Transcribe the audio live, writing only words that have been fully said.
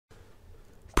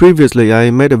Previously,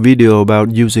 I made a video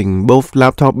about using both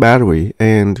laptop battery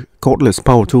and cordless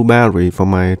power tool battery for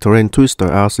my terrain twister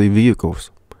RC vehicles.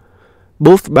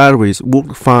 Both batteries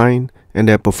worked fine and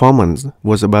their performance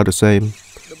was about the same.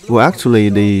 Well, actually,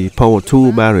 the power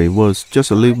tool battery was just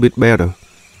a little bit better,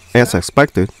 as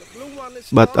expected,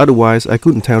 but otherwise I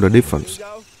couldn't tell the difference.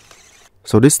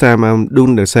 So this time I'm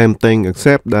doing the same thing,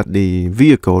 except that the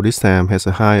vehicle this time has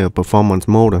a higher performance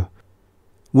motor.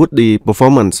 Would the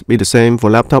performance be the same for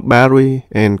laptop battery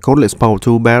and cordless power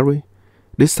tool battery?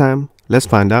 This time, let's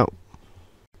find out.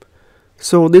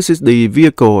 So this is the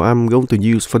vehicle I'm going to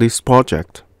use for this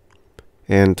project.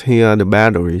 And here are the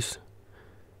batteries.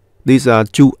 These are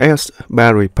 2S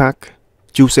battery pack,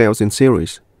 2 cells in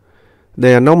series.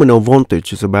 Their nominal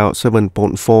voltage is about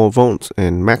 7.4 volts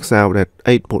and max out at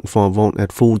 8.4 volts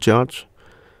at full charge.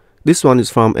 This one is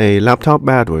from a laptop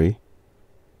battery.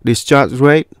 Discharge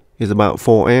rate is about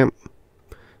 4 amp,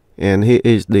 and here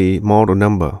is the model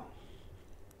number.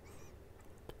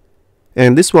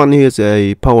 And this one here is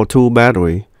a power tool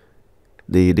battery.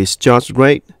 The discharge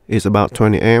rate is about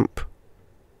 20 amp,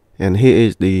 and here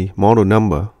is the model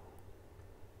number.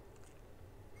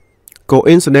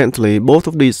 Coincidentally, both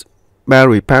of these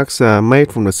battery packs are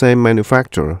made from the same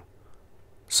manufacturer,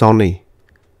 Sony.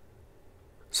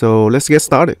 So let's get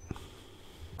started.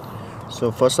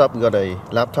 So first up, we got a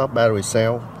laptop battery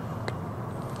cell.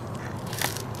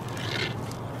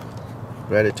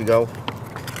 Ready to go.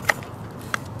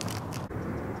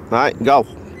 Alright, go.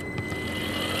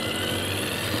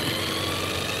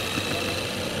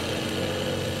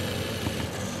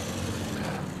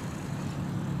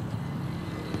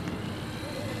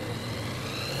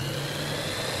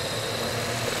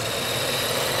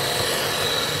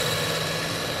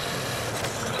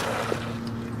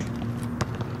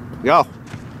 Go.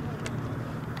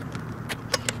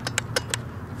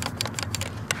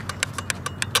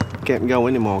 Can't go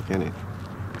anymore, can it?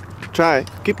 Try,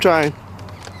 keep trying.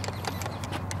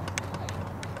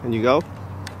 And you go.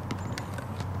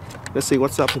 Let's see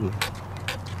what's up in there.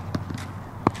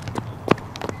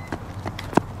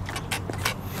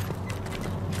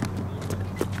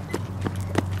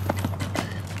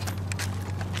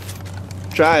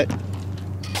 Try it.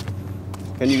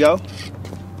 Can you go?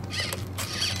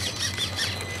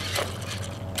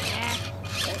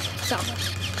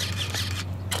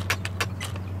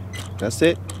 That's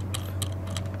it.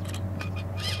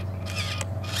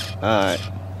 Alright.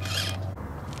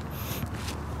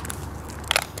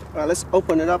 Alright, let's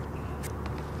open it up.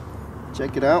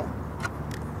 Check it out.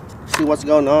 See what's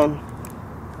going on.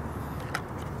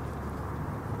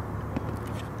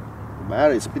 The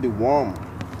battery is pretty warm.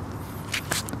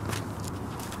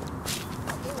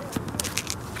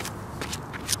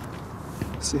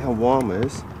 See how warm it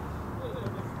is.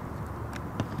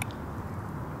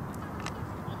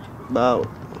 About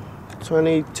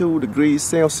 22 degrees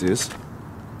Celsius.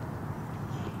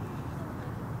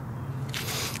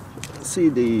 See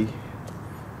the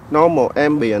normal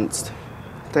ambient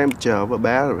temperature of a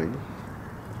battery.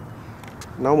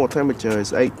 Normal temperature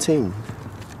is 18.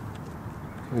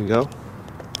 There you go.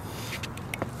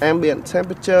 Ambient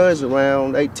temperature is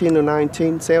around 18 to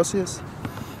 19 Celsius.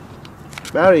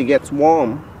 Battery gets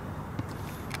warm.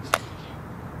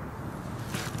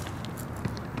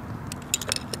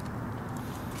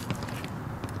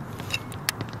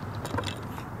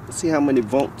 See how many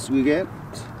volts we get.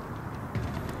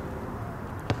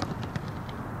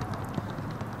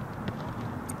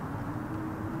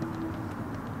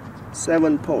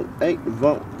 7.8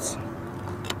 volts.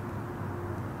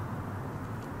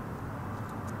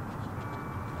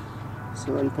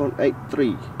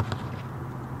 7.83,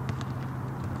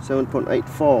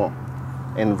 7.84,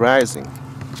 and rising.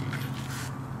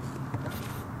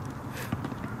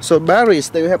 So batteries,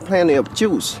 they have plenty of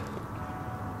juice,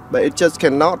 but it just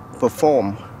cannot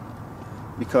perform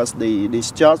because the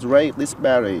discharge rate of this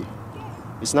battery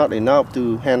is not enough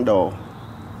to handle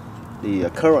the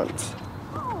current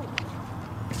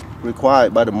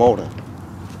required by the motor.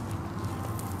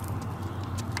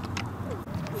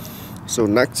 So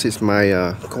next is my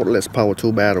cordless power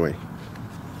tool battery.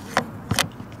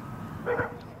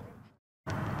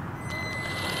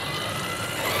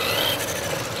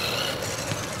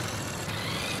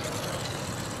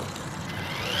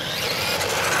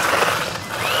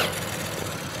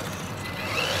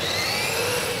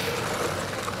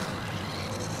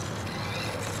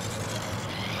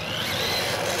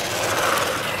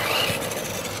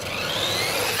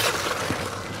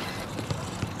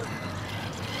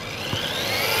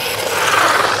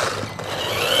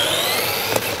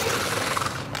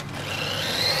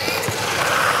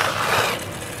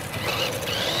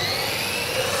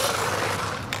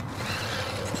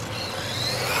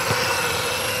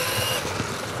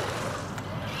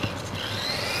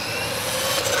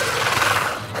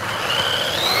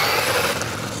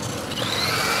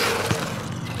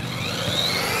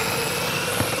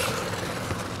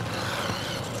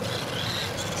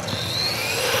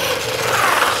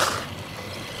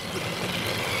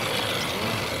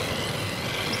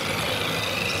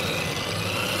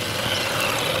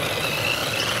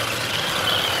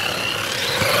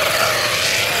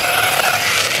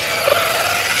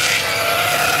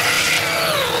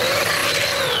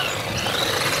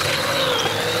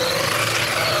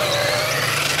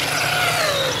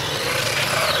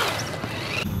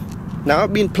 Now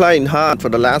I've been playing hard for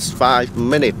the last 5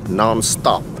 minutes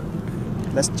non-stop.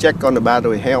 Let's check on the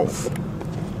battery health.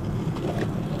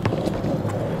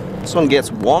 This one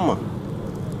gets warmer.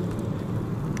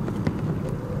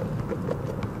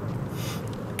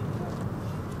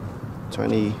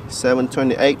 (27,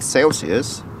 28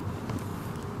 Celsius).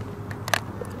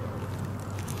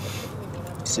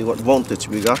 See what voltage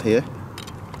we got here.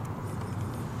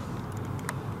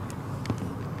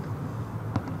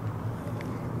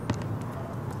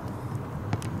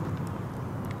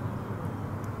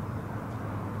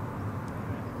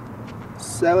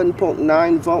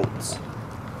 (7.9 volts).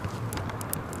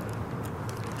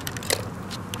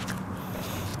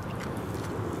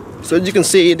 So as you can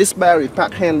see, this battery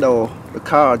pack handle the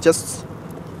car just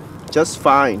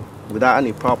fine without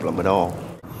any problem at all.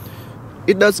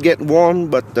 It does get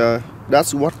warm, but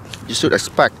that's what you should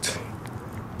expect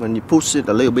when you push it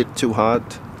a little bit too hard,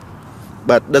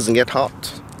 but doesn't get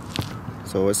hot.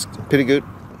 So it's pretty good.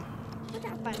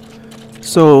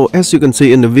 So as you can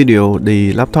see in the video,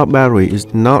 the laptop battery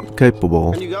is not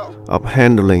capable of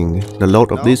handling the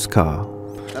load of this car.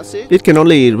 It can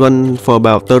only run for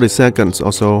about 30 seconds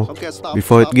or so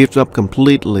before it gives up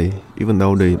completely, even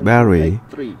though the battery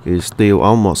is still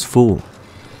almost full.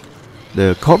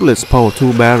 The cordless Power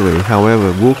 2 battery,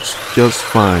 however, works just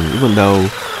fine, even though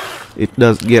it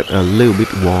does get a little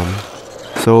bit warm.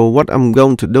 So what I'm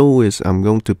going to do is I'm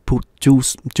going to put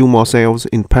two more cells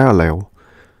in parallel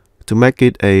to make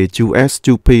it a 2S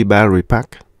 2P battery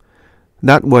pack.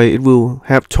 That way it will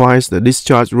have twice the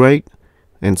discharge rate,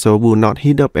 and so will not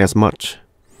heat up as much.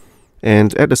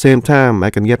 And at the same time, I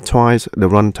can get twice the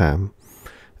runtime.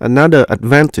 Another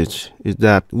advantage is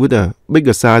that with a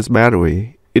bigger size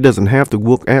battery, it doesn't have to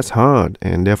work as hard,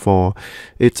 and therefore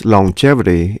its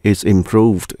longevity is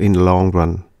improved in the long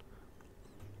run.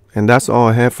 And that's all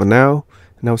I have for now,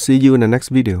 and I'll see you in the next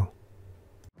video.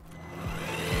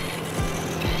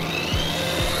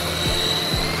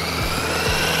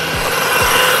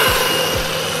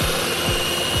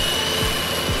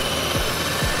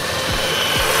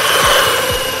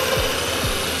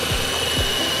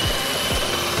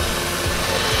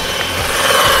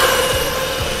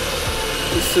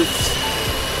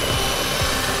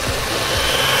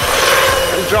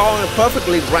 I'm drawing a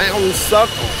perfectly round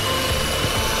circle.